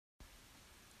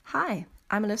Hi,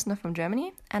 I'm a listener from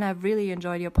Germany, and I've really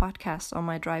enjoyed your podcast on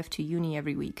my drive to uni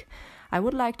every week. I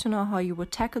would like to know how you would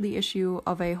tackle the issue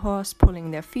of a horse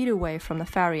pulling their feet away from the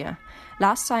farrier.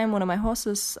 Last time one of my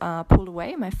horses pulled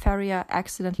away, my farrier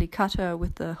accidentally cut her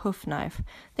with the hoof knife.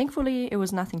 Thankfully, it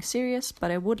was nothing serious,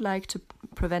 but I would like to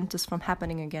prevent this from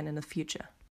happening again in the future.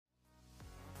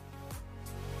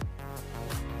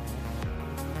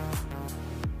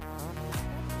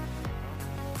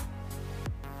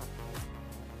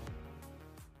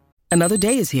 Another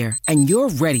day is here, and you're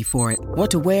ready for it.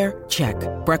 What to wear? Check.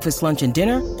 Breakfast, lunch, and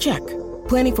dinner? Check.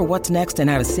 Planning for what's next and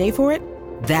how to save for it?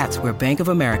 That's where Bank of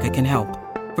America can help.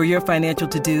 For your financial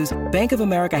to-dos, Bank of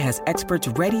America has experts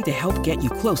ready to help get you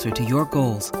closer to your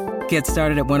goals. Get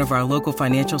started at one of our local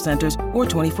financial centers or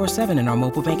 24/7 in our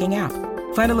mobile banking app.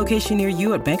 Find a location near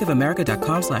you at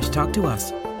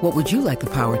bankofamerica.com/talktous. What would you like the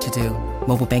power to do?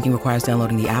 Mobile banking requires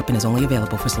downloading the app and is only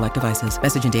available for select devices.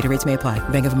 Message and data rates may apply.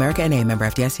 Bank of America N.A., member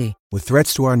FDIC. With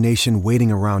threats to our nation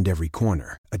waiting around every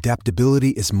corner, adaptability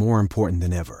is more important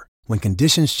than ever. When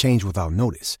conditions change without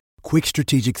notice, quick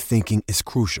strategic thinking is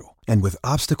crucial. And with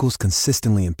obstacles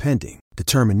consistently impending,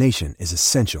 determination is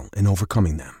essential in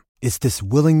overcoming them. It's this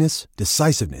willingness,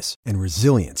 decisiveness, and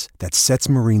resilience that sets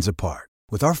Marines apart.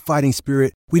 With our fighting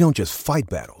spirit, we don't just fight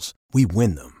battles, we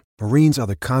win them. Marines are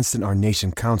the constant our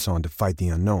nation counts on to fight the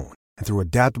unknown. And through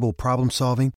adaptable problem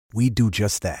solving, we do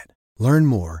just that. Learn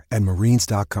more at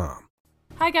marines.com.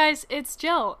 Hi guys, it's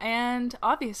Jill, and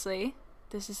obviously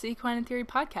this is the Equine in Theory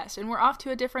podcast, and we're off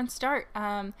to a different start.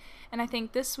 And I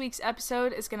think this week's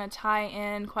episode is going to tie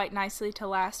in quite nicely to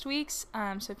last week's.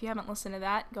 So if you haven't listened to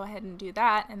that, go ahead and do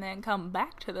that, and then come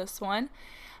back to this one.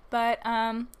 But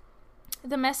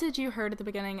the message you heard at the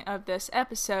beginning of this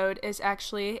episode is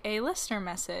actually a listener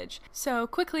message. So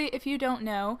quickly, if you don't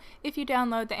know, if you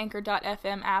download the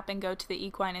Anchor.fm app and go to the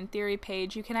Equine in Theory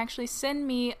page, you can actually send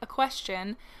me a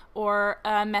question or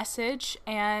a message,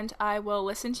 and I will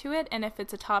listen to it. And if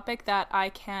it's a topic that I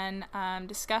can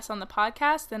discuss on the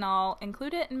podcast, then I'll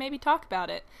include it and maybe talk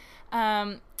about it.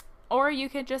 Or you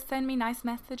could just send me nice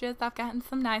messages. I've gotten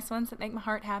some nice ones that make my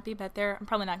heart happy, but I'm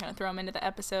probably not going to throw them into the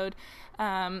episode.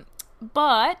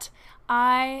 But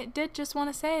I did just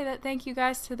want to say that thank you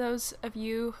guys to those of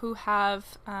you who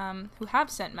have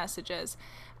sent messages.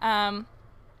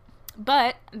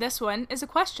 But this one is a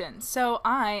question, so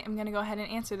I am going to go ahead and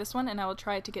answer this one, and I will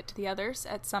try to get to the others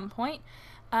at some point.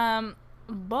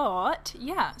 But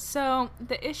yeah, so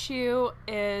the issue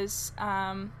is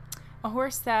a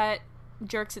horse that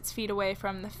jerks its feet away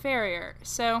from the farrier.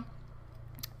 So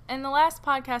in the last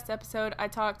podcast episode, I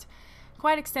talked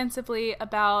quite extensively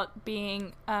about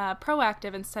being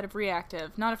proactive instead of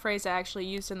reactive. Not a phrase I actually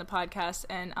used in the podcast,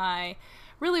 and I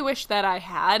really wish that I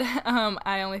had.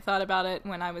 I only thought about it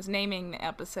when I was naming the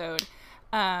episode.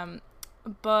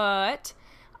 But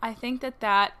I think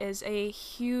that is a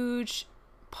huge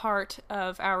part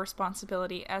of our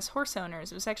responsibility as horse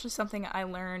owners. It was actually something I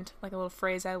learned, like a little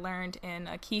phrase I learned in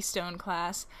a Keystone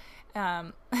class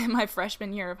in my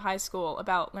freshman year of high school,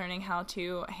 about learning how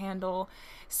to handle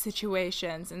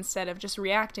situations instead of just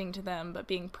reacting to them, but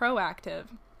being proactive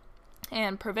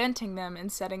and preventing them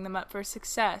and setting them up for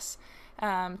success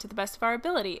to the best of our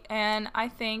ability. And I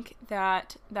think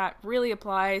that really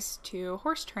applies to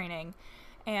horse training.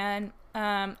 And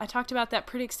I talked about that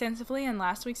pretty extensively in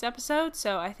last week's episode,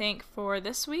 so I think for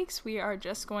this week's we are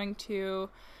just going to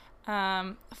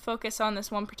focus on this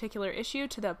one particular issue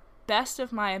to the best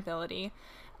of my ability.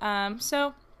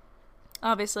 So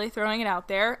obviously throwing it out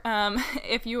there,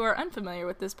 if you are unfamiliar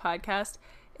with this podcast,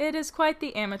 it is quite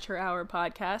the amateur hour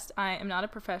podcast. I am not a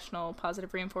professional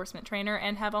positive reinforcement trainer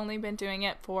and have only been doing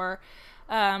it for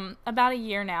about a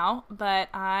year now, but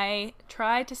I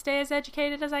try to stay as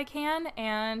educated as I can,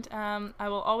 and I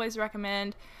will always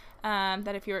recommend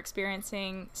that if you're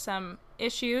experiencing some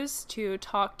issues, to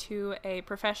talk to a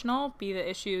professional, be the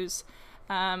issues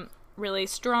really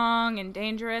strong and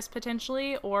dangerous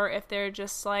potentially, or if they're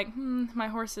just like, my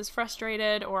horse is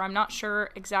frustrated, or I'm not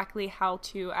sure exactly how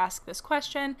to ask this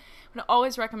question, I would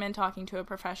always recommend talking to a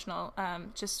professional,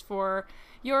 just for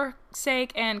your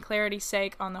sake and clarity's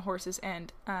sake on the horse's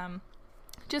end.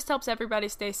 Just helps everybody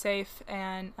stay safe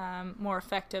and more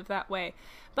effective that way.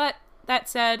 But that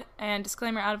said, and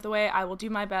disclaimer out of the way, I will do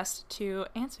my best to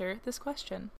answer this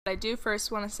question. I do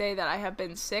first want to say that I have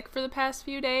been sick for the past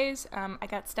few days. I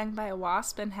got stung by a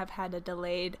wasp and have had a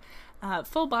delayed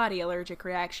full body allergic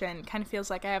reaction. Kind of feels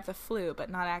like I have the flu, but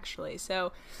not actually.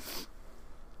 So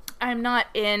I'm not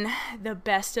in the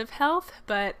best of health,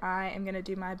 but I am going to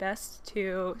do my best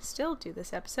to still do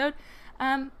this episode.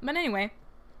 But anyway,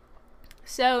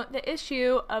 so the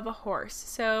issue of a horse.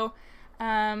 So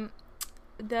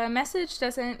the message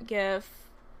doesn't give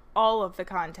all of the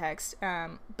context,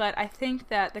 but I think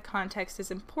that the context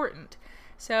is important.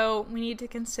 So we need to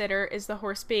consider, is the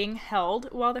horse being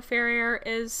held while the farrier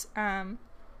is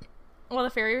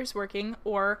working,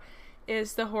 or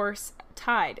is the horse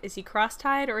tied? Is he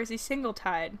cross-tied or is he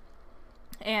single-tied?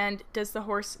 And does the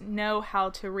horse know how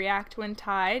to react when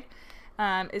tied?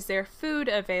 Is there food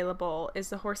available? Is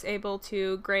the horse able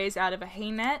to graze out of a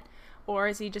hay net, or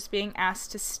is he just being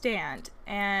asked to stand?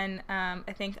 And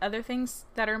I think other things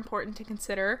that are important to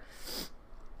consider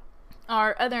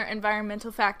are other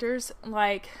environmental factors,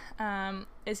 like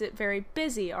is it very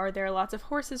busy? Are there lots of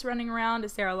horses running around?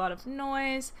 Is there a lot of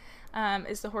noise?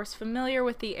 Is the horse familiar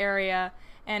with the area?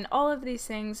 And all of these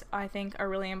things I think are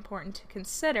really important to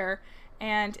consider.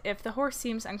 And if the horse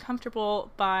seems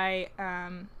uncomfortable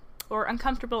or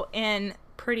uncomfortable in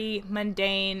pretty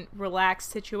mundane,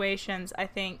 relaxed situations, I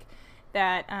think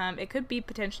that it could be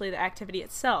potentially the activity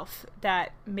itself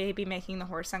that may be making the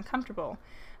horse uncomfortable.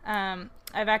 I've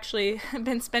actually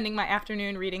been spending my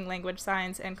afternoon reading Language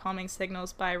Signs and Calming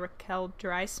Signals by Raquel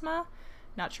Drysma.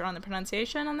 Not sure on the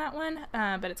pronunciation on that one,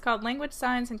 but it's called Language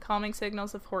Signs and Calming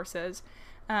Signals of Horses,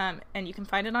 and you can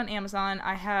find it on Amazon.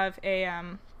 I have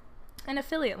an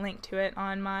affiliate link to it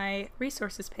on my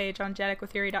resources page on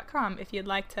jetequitheory.com if you'd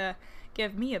like to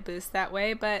give me a boost that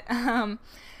way. But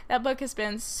that book has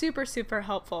been super, super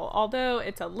helpful. Although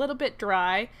it's a little bit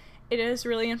dry, it is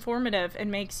really informative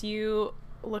and makes you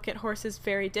look at horses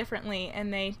very differently.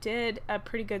 And they did a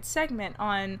pretty good segment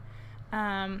on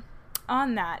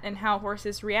that and how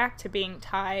horses react to being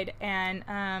tied.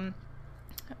 And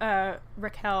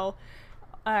Raquel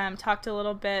talked a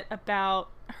little bit about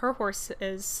her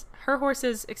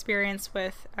horse's experience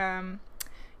with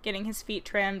getting his feet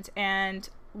trimmed and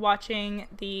watching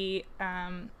the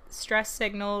stress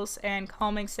signals and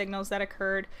calming signals that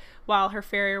occurred while her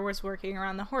farrier was working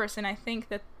around the horse. And I think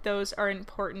that those are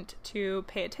important to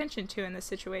pay attention to in this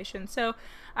situation. So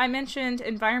I mentioned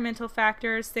environmental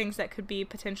factors, things that could be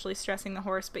potentially stressing the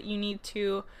horse, but you need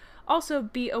to also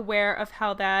be aware of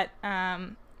how that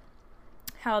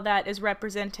is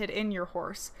represented in your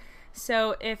horse.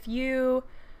 So if you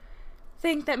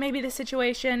think that maybe the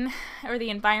situation or the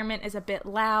environment is a bit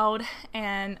loud,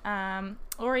 and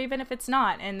or even if it's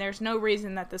not, and there's no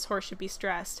reason that this horse should be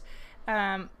stressed,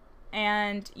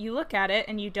 and you look at it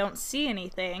and you don't see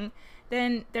anything,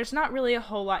 then there's not really a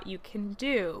whole lot you can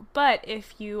do. But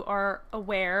if you are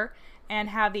aware and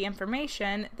have the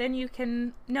information, then you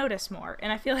can notice more.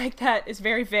 And I feel like that is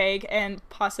very vague and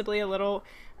possibly a little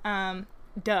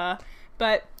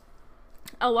but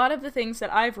a lot of the things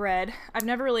that I've read, I've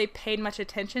never really paid much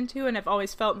attention to, and I've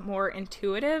always felt more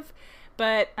intuitive.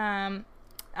 But I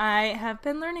have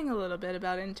been learning a little bit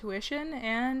about intuition,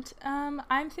 and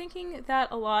I'm thinking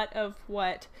that a lot of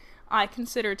what I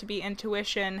consider to be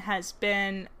intuition has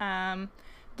been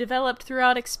developed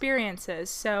throughout experiences.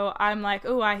 So I'm like,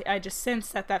 oh, I just sense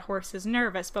that horse is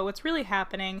nervous. But what's really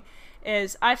happening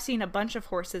is I've seen a bunch of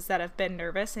horses that have been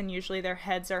nervous, and usually their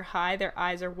heads are high, their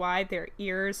eyes are wide, their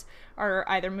ears are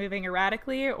either moving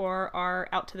erratically or are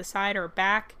out to the side or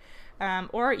back,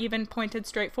 or even pointed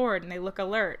straight forward and they look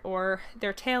alert, or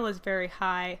their tail is very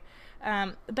high.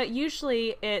 But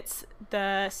usually it's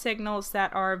the signals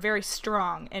that are very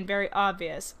strong and very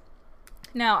obvious.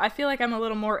 Now, I feel like I'm a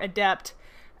little more adept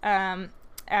at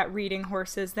reading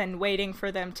horses than waiting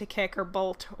for them to kick or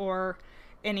bolt or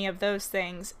any of those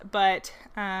things, but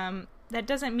that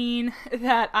doesn't mean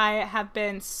that I have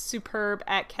been superb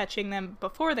at catching them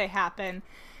before they happen.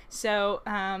 So,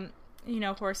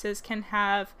 horses can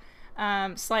have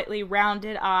slightly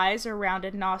rounded eyes or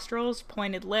rounded nostrils,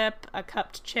 pointed lip, a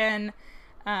cupped chin.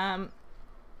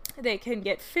 They can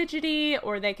get fidgety,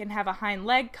 or they can have a hind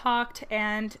leg cocked,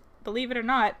 and believe it or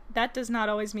not, that does not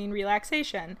always mean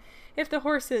relaxation. If the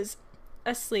horse is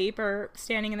asleep or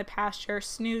standing in the pasture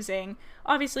snoozing,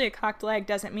 obviously a cocked leg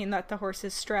doesn't mean that the horse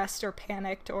is stressed or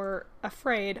panicked or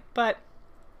afraid, but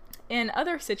in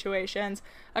other situations,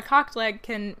 a cocked leg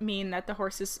can mean that the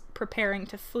horse is preparing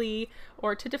to flee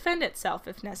or to defend itself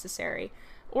if necessary,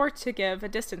 or to give a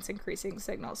distance increasing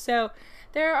signal. So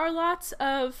there are lots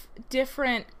of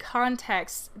different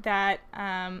contexts that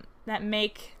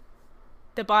make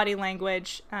the body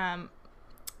language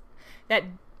that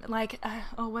make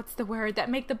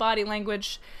the body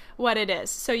language what it is.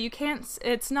 So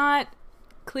it's not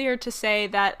clear to say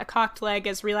that a cocked leg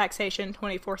is relaxation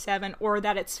 24/7 or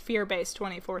that it's fear-based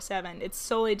 24/7. It's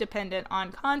solely dependent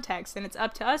on context, and it's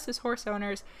up to us as horse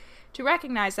owners to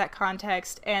recognize that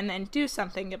context and then do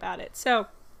something about it. So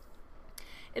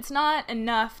it's not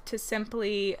enough to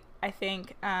simply, I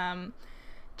think,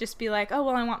 just be like, oh,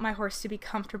 well, I want my horse to be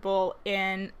comfortable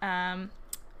in,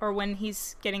 or when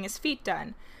he's getting his feet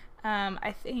done.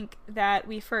 I think that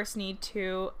we first need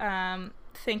to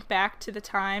think back to the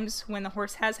times when the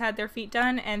horse has had their feet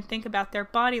done and think about their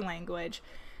body language.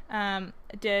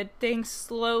 Did things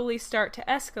slowly start to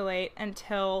escalate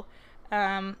until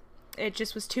it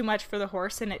just was too much for the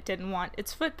horse and it didn't want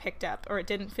its foot picked up, or it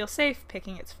didn't feel safe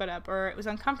picking its foot up, or it was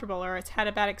uncomfortable, or it's had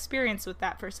a bad experience with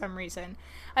that for some reason?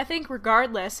 I think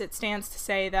regardless, it stands to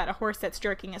say that a horse that's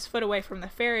jerking his foot away from the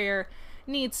farrier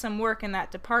needs some work in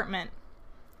that department.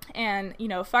 And,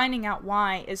 finding out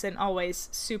why isn't always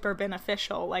super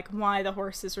beneficial, like why the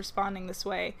horse is responding this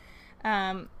way.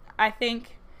 I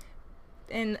think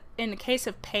in the case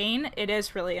of pain, it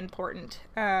is really important.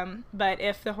 But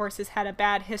if the horse has had a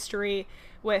bad history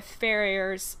with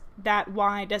farriers, that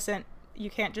why doesn't, you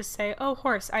can't just say, oh,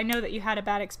 horse, I know that you had a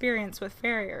bad experience with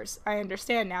farriers. I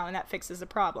understand now, and that fixes the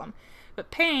problem.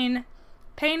 But pain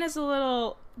is a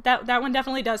little, that one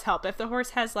definitely does help. If the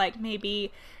horse has like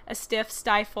maybe a stiff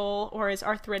stifle or is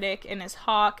arthritic in his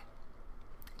hock,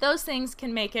 those things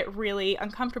can make it really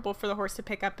uncomfortable for the horse to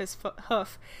pick up his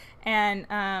hoof and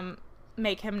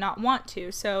make him not want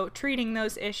to. So treating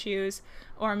those issues,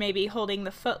 or maybe holding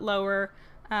the foot lower,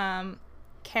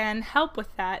 can help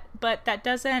with that, but that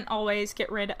doesn't always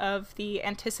get rid of the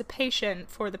anticipation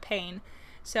for the pain.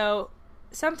 So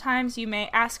sometimes you may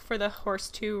ask for the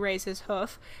horse to raise his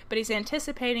hoof, but he's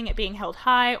anticipating it being held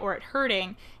high or it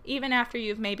hurting even after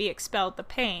you've maybe expelled the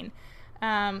pain.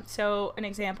 So an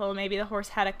example, maybe the horse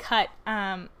had a cut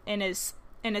in his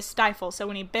stifle, so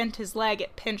when he bent his leg,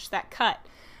 it pinched that cut.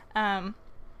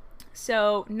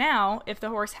 So now, if the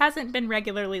horse hasn't been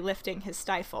regularly lifting his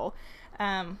stifle,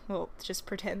 we'll just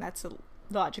pretend that's a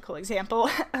logical example,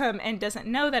 and doesn't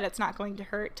know that it's not going to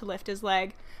hurt to lift his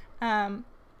leg,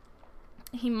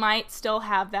 he might still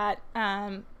have that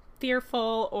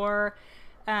fearful or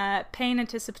pain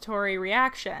anticipatory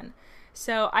reaction.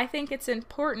 So I think it's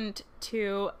important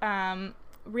to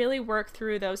really work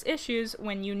through those issues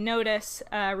when you notice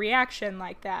a reaction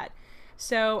like that.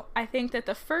 So I think that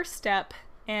the first step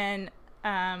in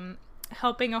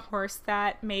helping a horse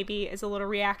that maybe is a little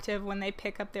reactive when they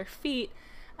pick up their feet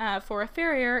for a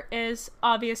farrier is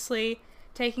obviously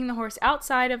taking the horse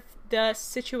outside of the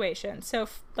situation. So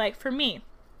like for me,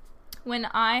 when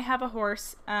I have a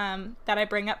horse that I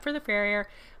bring up for the farrier,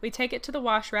 we take it to the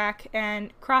wash rack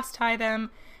and cross tie them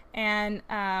and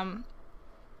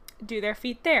do their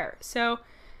feet there. So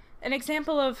an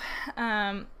example of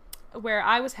where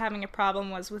I was having a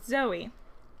problem was with Zoe.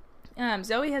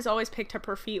 Zoe has always picked up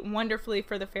her feet wonderfully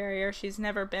for the farrier. She's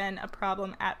never been a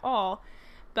problem at all,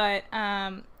 but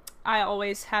I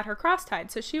always had her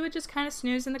cross-tied. So she would just kind of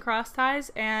snooze in the cross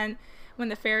ties, and when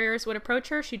the farriers would approach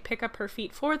her, she'd pick up her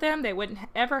feet for them. They wouldn't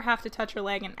ever have to touch her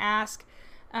leg and ask.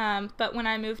 But when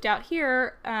I moved out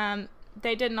here,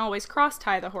 they didn't always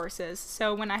cross-tie the horses.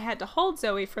 So when I had to hold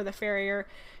Zoe for the farrier,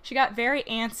 she got very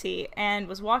antsy and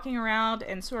was walking around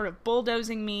and sort of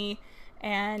bulldozing me,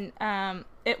 and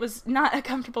it was not a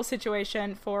comfortable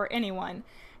situation for anyone.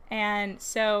 And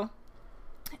so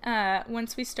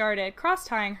once we started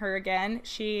cross-tying her again,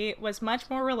 she was much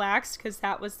more relaxed because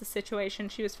that was the situation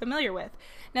she was familiar with.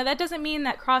 Now, that doesn't mean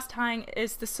that cross-tying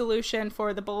is the solution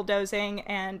for the bulldozing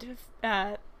and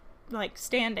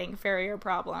standing farrier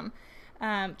problem.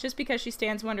 Just because she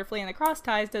stands wonderfully in the cross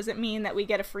ties doesn't mean that we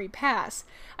get a free pass.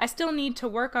 I still need to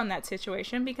work on that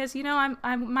situation because,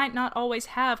 I might not always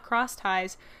have cross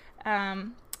ties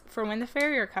for when the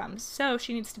farrier comes. So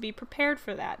she needs to be prepared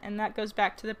for that. And that goes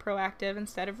back to the proactive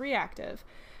instead of reactive.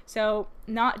 So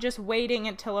not just waiting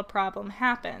until a problem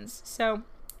happens.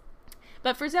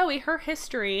 But for Zoe, her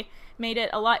history made it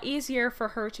a lot easier for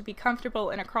her to be comfortable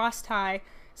in a cross tie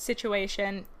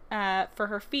situation for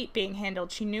her feet being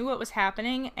handled. She knew what was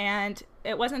happening, and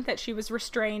it wasn't that she was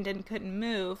restrained and couldn't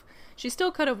move. She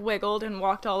still could have wiggled and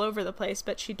walked all over the place,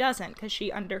 but she doesn't because she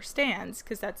understands,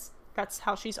 because that's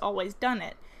how she's always done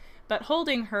it. But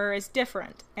holding her is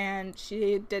different, and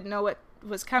she didn't know what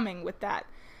was coming with that.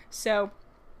 So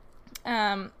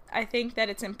I think that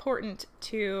it's important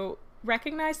to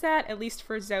recognize that, at least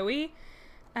for Zoe.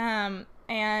 So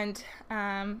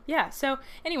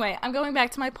anyway, I'm going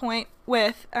back to my point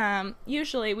with,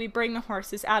 usually we bring the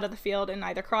horses out of the field and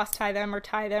either cross-tie them or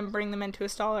tie them, bring them into a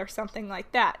stall or something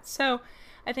like that. So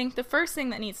I think the first thing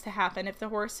that needs to happen if the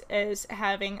horse is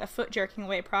having a foot jerking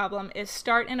away problem is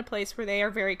start in a place where they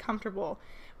are very comfortable,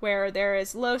 where there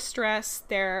is low stress,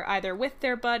 they're either with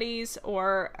their buddies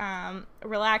or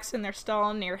relaxed in their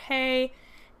stall near hay,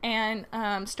 and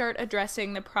start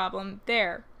addressing the problem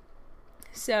there.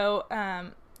 So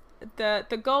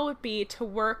the goal would be to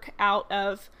work out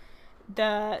of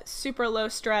the super low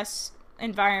stress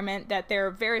environment that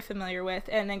they're very familiar with,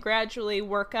 and then gradually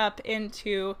work up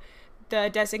into the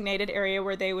designated area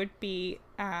where they would be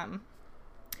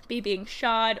being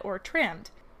shod or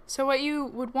trimmed. So what you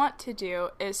would want to do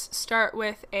is start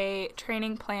with a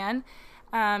training plan,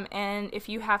 and if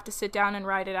you have to sit down and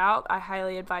write it out, I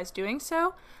highly advise doing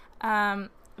so.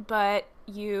 But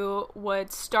you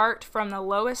would start from the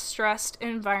lowest stressed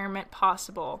environment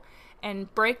possible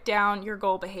and break down your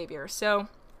goal behavior. So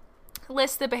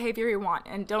list the behavior you want,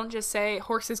 and don't just say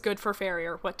horse is good for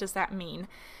farrier. What does that mean?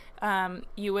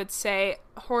 You would say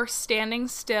horse standing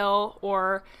still,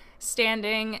 or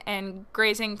standing and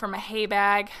grazing from a hay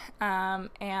bag,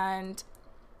 and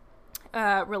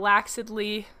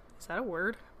relaxedly, is that a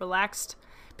word? Relaxed,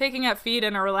 picking up feed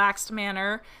in a relaxed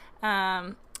manner,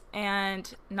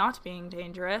 and not being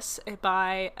dangerous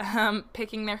by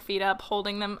picking their feet up,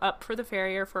 holding them up for the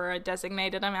farrier for a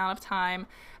designated amount of time,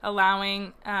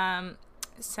 allowing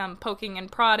some poking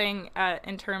and prodding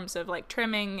in terms of like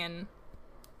trimming and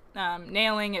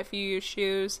nailing if you use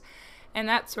shoes, and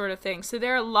that sort of thing. So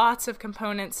there are lots of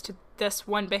components to this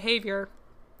one behavior,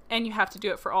 and you have to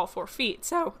do it for all 4 feet.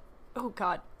 So, oh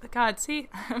God, see,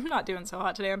 I'm not doing so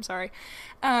hot today, I'm sorry.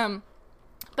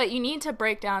 But you need to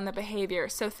break down the behavior.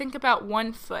 So think about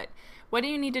 1 foot. What do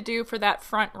you need to do for that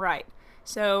front right?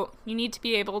 So you need to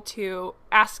be able to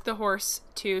ask the horse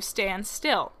to stand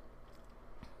still.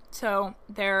 So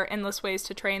there are endless ways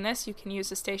to train this. You can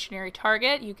use a stationary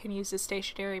target. You can use a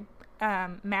stationary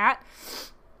mat.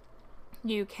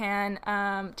 You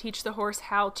can teach the horse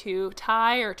how to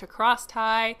tie or to cross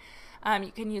tie.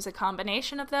 You can use a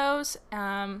combination of those,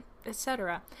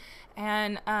 etc.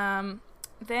 And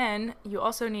then you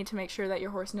also need to make sure that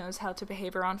your horse knows how to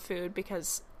behave around food,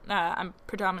 because I'm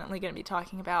predominantly going to be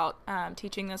talking about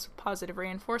teaching this with positive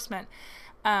reinforcement.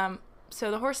 So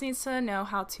the horse needs to know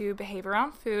how to behave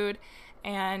around food,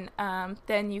 and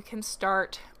then you can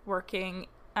start working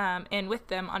in with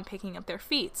them on picking up their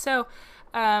feet. So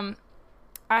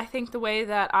I think the way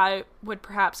that I would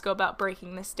perhaps go about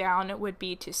breaking this down would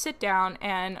be to sit down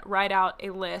and write out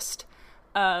a list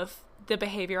of the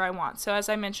behavior I want. So as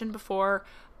I mentioned before,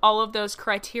 all of those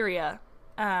criteria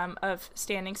of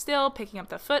standing still, picking up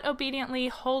the foot obediently,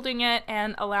 holding it,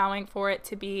 and allowing for it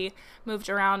to be moved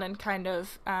around and kind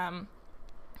of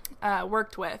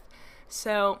worked with.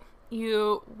 So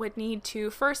you would need to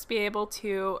first be able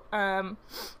to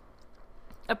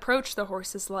approach the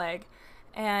horse's leg,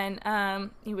 and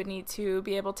you would need to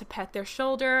be able to pet their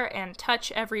shoulder and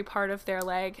touch every part of their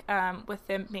leg, with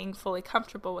them being fully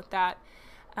comfortable with that.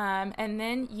 And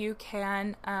then you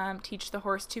can teach the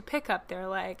horse to pick up their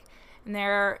leg. And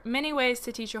there are many ways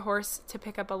to teach a horse to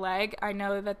pick up a leg. I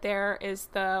know that there is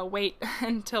the wait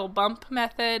until bump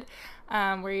method,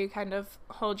 where you kind of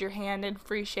hold your hand and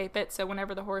free shape it. So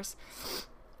whenever the horse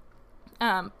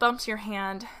bumps your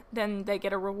hand, then they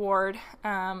get a reward,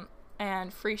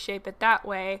 and free shape it that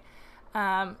way.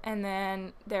 And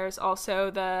then there's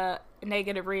also the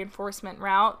negative reinforcement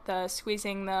route, the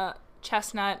squeezing the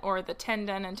chestnut or the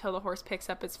tendon until the horse picks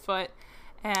up its foot.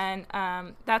 And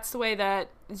that's the way that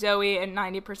Zoe and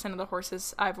 90% of the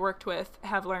horses I've worked with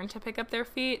have learned to pick up their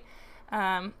feet.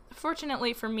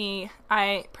 Fortunately for me,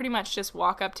 I pretty much just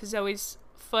walk up to Zoe's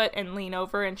foot and lean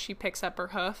over, and she picks up her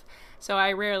hoof. So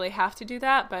I rarely have to do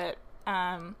that, but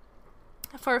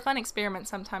for a fun experiment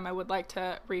sometime, I would like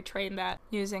to retrain that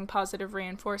using positive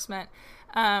reinforcement.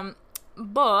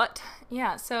 But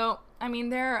yeah, so I mean,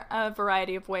 there are a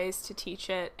variety of ways to teach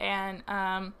it, and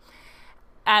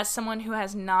as someone who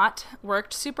has not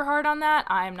worked super hard on that,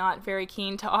 I'm not very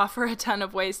keen to offer a ton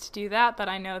of ways to do that, but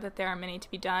I know that there are many to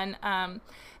be done.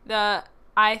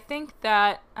 I think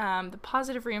that the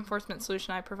positive reinforcement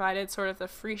solution I provided, sort of the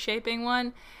free shaping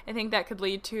one, I think that could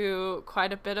lead to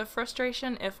quite a bit of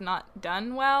frustration if not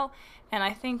done well, and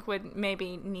I think would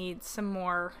maybe need some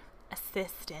more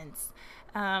assistance.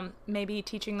 Maybe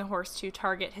teaching the horse to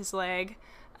target his leg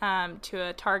to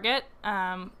a target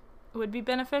would be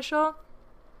beneficial.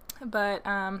 But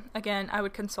again, I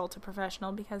would consult a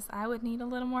professional because I would need a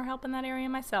little more help in that area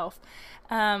myself.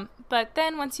 But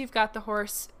then once you've got the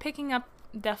horse picking up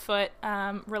the foot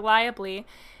reliably,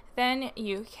 then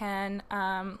you can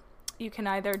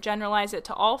either generalize it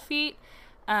to all feet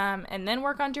and then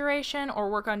work on duration, or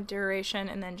work on duration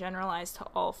and then generalize to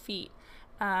all feet.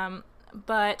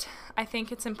 But I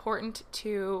think it's important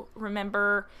to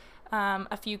remember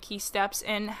a few key steps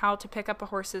in how to pick up a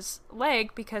horse's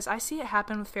leg, because I see it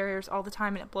happen with farriers all the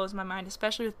time, and it blows my mind,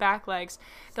 especially with back legs.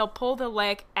 They'll pull the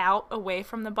leg out away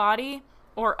from the body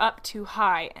or up too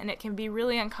high, and it can be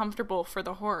really uncomfortable for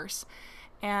the horse.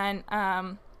 And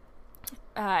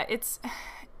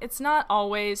it's not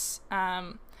always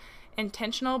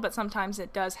intentional, but sometimes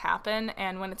it does happen.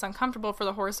 And when it's uncomfortable for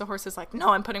the horse is like, no,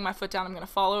 I'm putting my foot down, I'm going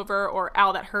to fall over, or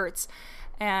ow, that hurts.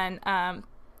 And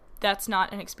that's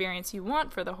not an experience you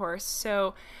want for the horse.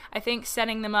 So I think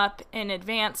setting them up in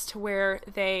advance to where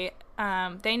they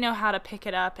know how to pick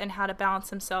it up and how to balance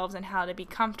themselves and how to be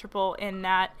comfortable in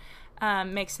that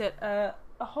makes it a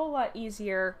whole lot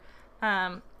easier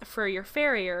for your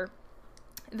farrier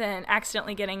than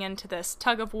accidentally getting into this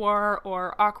tug of war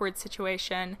or awkward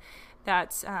situation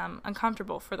that's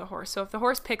uncomfortable for the horse. So if the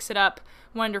horse picks it up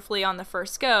wonderfully on the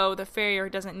first go, the farrier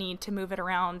doesn't need to move it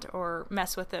around or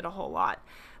mess with it a whole lot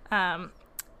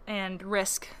and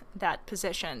risk that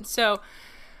position. So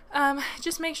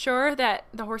just make sure that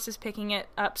the horse is picking it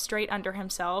up straight under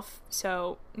himself.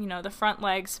 So, the front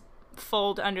legs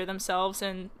fold under themselves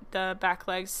and the back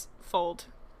legs fold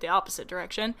the opposite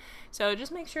direction. So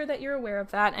just make sure that you're aware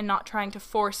of that and not trying to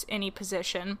force any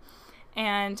position.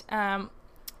 And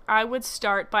I would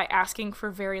start by asking for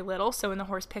very little. So when the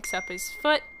horse picks up his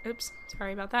foot,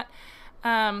 sorry about that.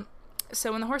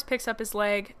 So when the horse picks up his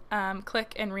leg,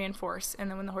 click and reinforce. And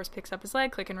then when the horse picks up his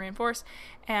leg, click and reinforce.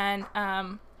 And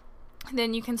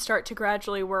then you can start to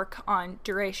gradually work on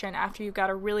duration after you've got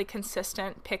a really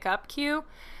consistent pickup cue.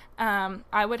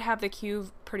 I would have the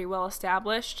cue pretty well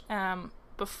established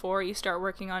before you start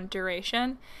working on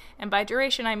duration. And by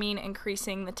duration, I mean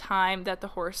increasing the time that the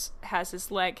horse has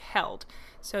his leg held.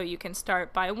 So you can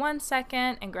start by 1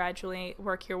 second and gradually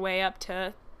work your way up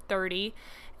to 30.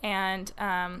 And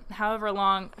however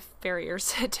long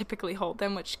farriers typically hold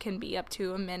them, which can be up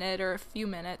to a minute or a few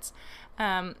minutes.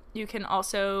 You can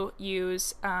also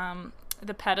use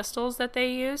the pedestals that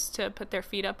they use to put their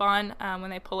feet up on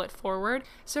when they pull it forward.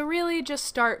 So really just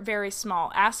start very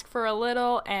small. Ask for a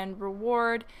little and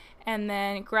reward, and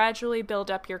then gradually build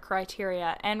up your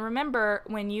criteria. And remember,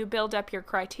 when you build up your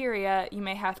criteria, you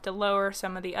may have to lower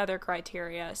some of the other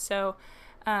criteria. So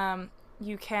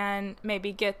you can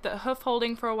maybe get the hoof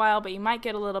holding for a while, but you might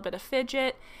get a little bit of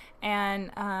fidget,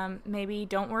 and maybe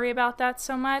don't worry about that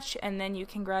so much, and then you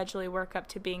can gradually work up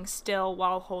to being still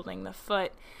while holding the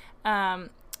foot.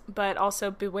 But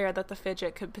also beware that the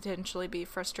fidget could potentially be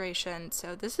frustration.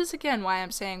 So this is, again, why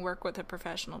I'm saying work with a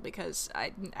professional, because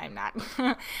I'm not.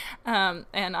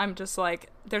 And I'm just like,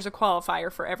 there's a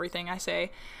qualifier for everything I say.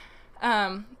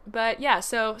 But yeah,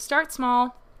 so start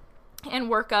small and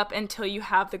work up until you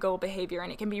have the goal behavior.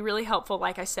 And it can be really helpful,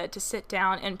 like I said, to sit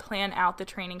down and plan out the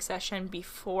training session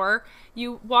before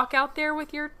you walk out there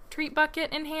with your treat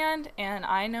bucket in hand. And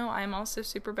I know I'm also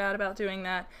super bad about doing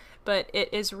that, but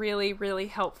it is really, really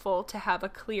helpful to have a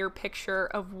clear picture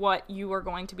of what you are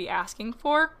going to be asking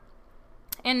for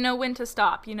and know when to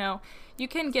stop. You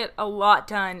can get a lot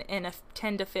done in a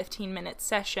 10 to 15 minute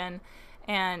session,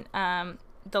 and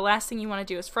the last thing you want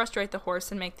to do is frustrate the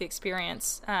horse and make the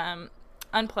experience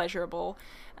unpleasurable,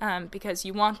 because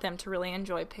you want them to really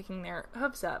enjoy picking their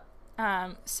hooves up.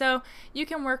 So you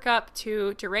can work up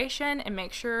to duration and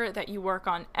make sure that you work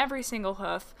on every single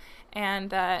hoof, and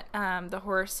that the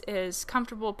horse is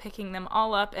comfortable picking them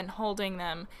all up and holding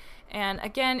them. And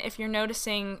again, if you're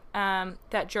noticing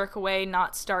that jerk away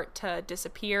not start to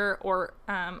disappear, or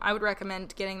I would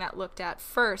recommend getting that looked at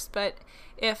first. But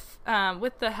if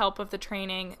with the help of the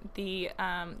training, the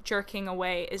jerking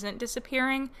away isn't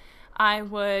disappearing, I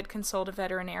would consult a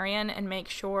veterinarian and make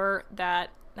sure that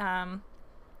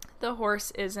the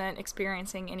horse isn't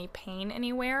experiencing any pain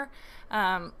anywhere.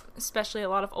 Especially a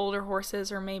lot of older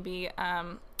horses, or maybe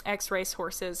ex-race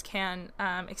horses, can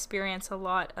experience a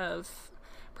lot of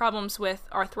problems with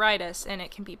arthritis, and it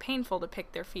can be painful to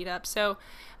pick their feet up. So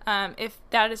if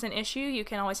that is an issue, you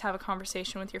can always have a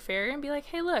conversation with your farrier and be like,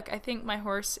 hey, look, I think my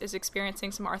horse is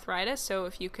experiencing some arthritis, so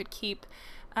if you could keep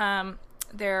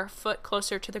their foot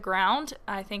closer to the ground,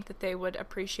 I think that they would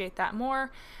appreciate that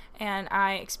more, and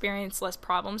I experience less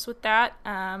problems with that.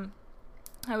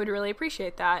 I would really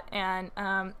appreciate that. And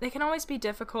it can always be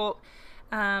difficult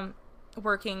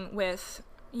working with,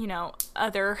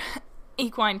 other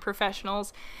equine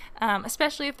professionals,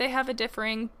 especially if they have a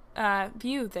differing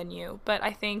view than you. But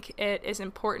I think it is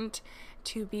important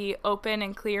to be open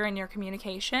and clear in your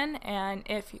communication, and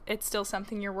if it's still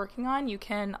something you're working on, you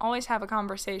can always have a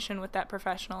conversation with that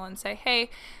professional and say, hey,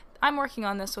 I'm working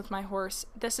on this with my horse.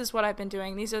 This is what I've been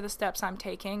doing. These are the steps I'm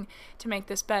taking to make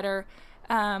this better.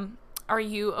 Are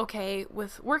you okay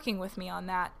with working with me on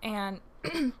that? And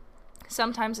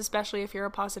Sometimes, especially if you're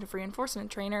a positive reinforcement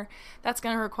trainer, that's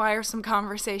going to require some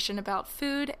conversation about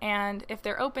food, and if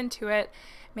they're open to it,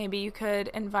 maybe you could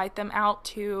invite them out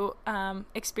to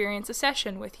experience a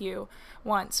session with you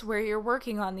once where you're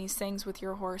working on these things with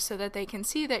your horse so that they can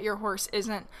see that your horse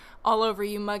isn't all over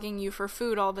you mugging you for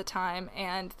food all the time,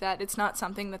 and that it's not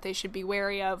something that they should be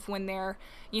wary of when they're,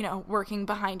 working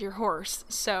behind your horse.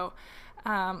 So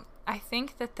I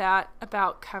think that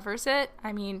about covers it.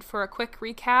 I mean, for a quick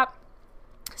recap,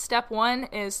 step 1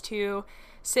 is to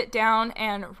sit down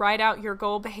and write out your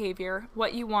goal behavior,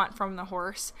 what you want from the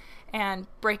horse, and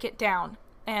break it down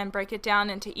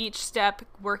into each step,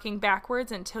 working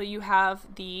backwards until you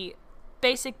have the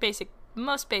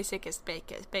most basicest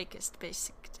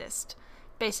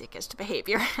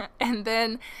behavior. And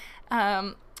then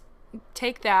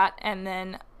take that and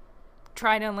then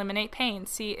try to eliminate pain.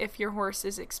 See if your horse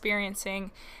is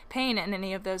experiencing pain in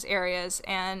any of those areas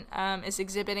and is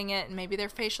exhibiting it, and maybe their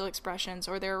facial expressions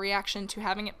or their reaction to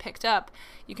having it picked up.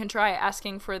 You can try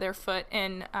asking for their foot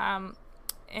in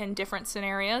different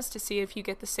scenarios to see if you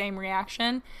get the same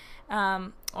reaction,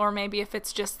 or maybe if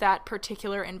it's just that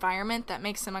particular environment that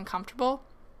makes them uncomfortable.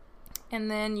 And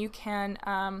then you can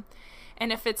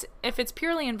and if it's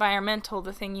purely environmental,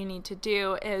 the thing you need to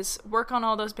do is work on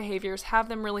all those behaviors, have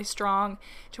them really strong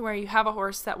to where you have a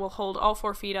horse that will hold all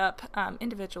 4 feet up,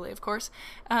 individually, of course,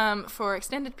 for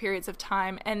extended periods of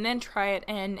time, and then try it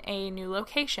in a new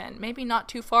location, maybe not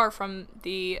too far from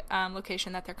the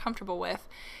location that they're comfortable with,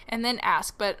 and then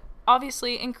ask. But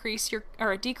obviously decrease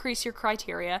your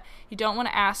criteria. You don't want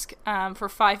to ask for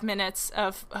 5 minutes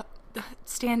of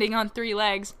standing on 3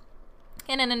 legs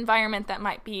in an environment that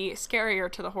might be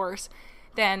scarier to the horse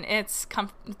than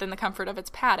the comfort of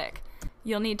its paddock.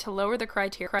 You'll need to lower the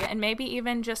criteria and maybe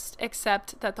even just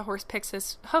accept that the horse picks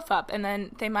his hoof up, and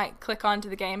then they might click onto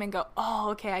the game and go,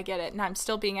 oh, okay, I get it, and I'm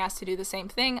still being asked to do the same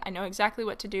thing. I know exactly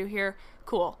what to do here.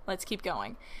 Cool, let's keep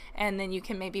going. And then you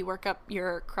can maybe work up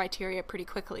your criteria pretty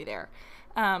quickly there.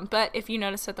 But if you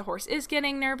notice that the horse is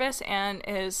getting nervous and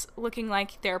is looking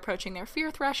like they're approaching their fear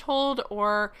threshold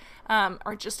or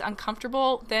are just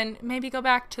uncomfortable, then maybe go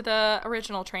back to the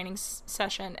original training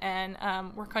session and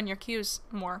work on your cues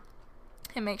more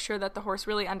and make sure that the horse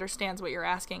really understands what you're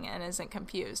asking and isn't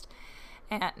confused.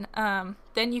 And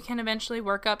then you can eventually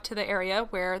work up to the area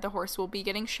where the horse will be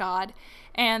getting shod,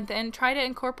 and then try to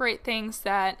incorporate things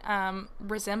that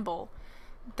resemble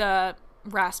the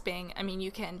rasping. I mean,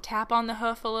 you can tap on the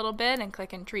hoof a little bit and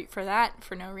click and treat for that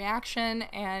for no reaction,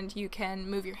 and you can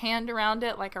move your hand around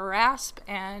it like a rasp,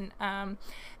 and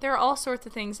there are all sorts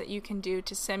of things that you can do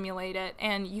to simulate it.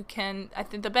 And I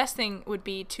think the best thing would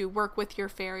be to work with your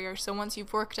farrier. So once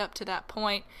you've worked up to that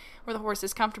point where the horse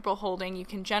is comfortable holding, you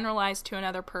can generalize to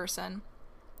another person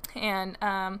and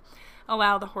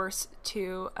allow the horse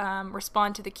to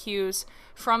respond to the cues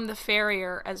from the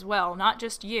farrier as well, not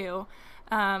just you.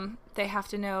 They have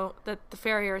to know that the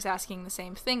farrier is asking the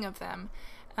same thing of them,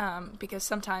 because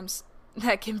sometimes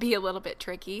that can be a little bit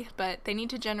tricky, but they need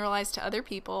to generalize to other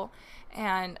people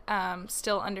and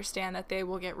still understand that they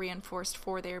will get reinforced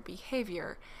for their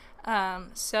behavior.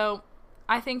 So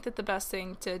I think that the best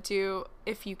thing to do,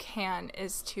 if you can,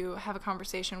 is to have a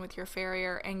conversation with your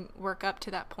farrier and work up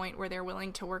to that point where they're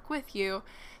willing to work with you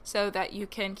so that you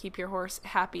can keep your horse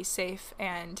happy, safe,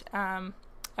 and an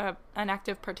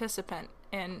active participant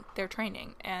in their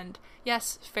training. And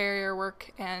yes, farrier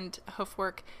work and hoof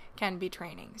work can be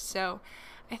training. So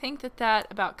I think that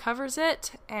about covers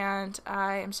it, and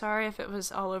I am sorry if it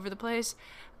was all over the place.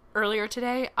 Earlier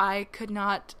today, I could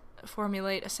not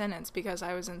formulate a sentence because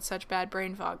I was in such bad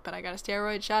brain fog, but I got a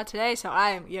steroid shot today, so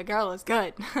your girl is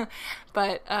good.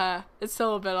 But it's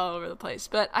still a bit all over the place.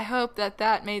 But I hope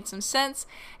that made some sense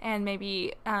and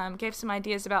maybe gave some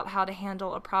ideas about how to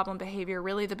handle a problem behavior.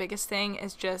 Really, the biggest thing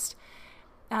is just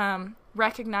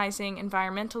recognizing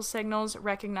environmental signals,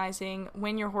 recognizing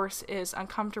when your horse is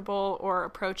uncomfortable or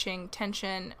approaching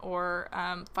tension or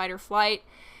fight or flight,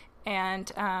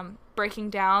 and breaking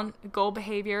down goal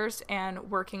behaviors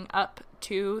and working up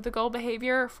to the goal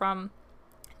behavior from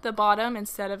the bottom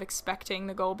instead of expecting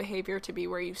the goal behavior to be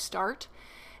where you start,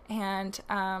 and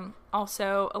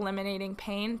also eliminating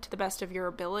pain to the best of your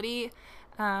ability,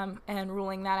 and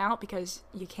ruling that out because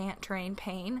you can't train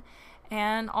pain.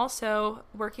 And also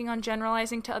working on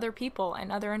generalizing to other people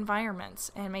and other environments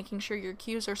and making sure your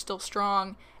cues are still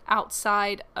strong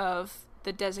outside of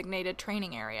the designated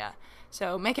training area.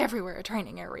 So make everywhere a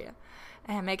training area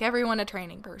and make everyone a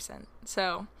training person.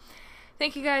 So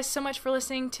thank you guys so much for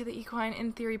listening to the Equine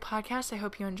in Theory podcast. I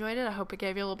hope you enjoyed it. I hope it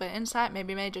gave you a little bit of insight,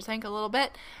 maybe made you think a little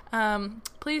bit.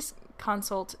 Please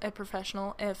consult a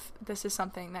professional if this is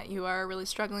something that you are really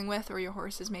struggling with, or your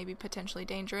horse is maybe potentially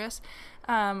dangerous.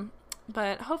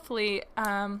 But hopefully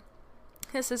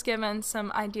this has given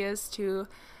some ideas to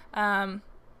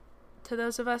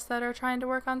those of us that are trying to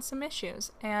work on some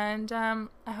issues. And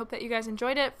I hope that you guys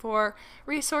enjoyed it. For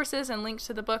resources and links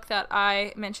to the book that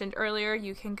I mentioned earlier,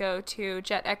 you can go to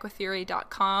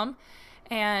jetequitheory.com,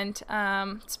 and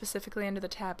specifically under the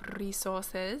tab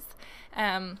Resources.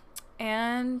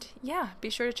 And yeah, be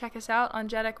sure to check us out on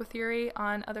Jet Equitheory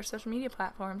on other social media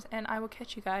platforms, and I will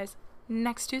catch you guys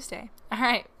next Tuesday. All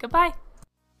right, goodbye.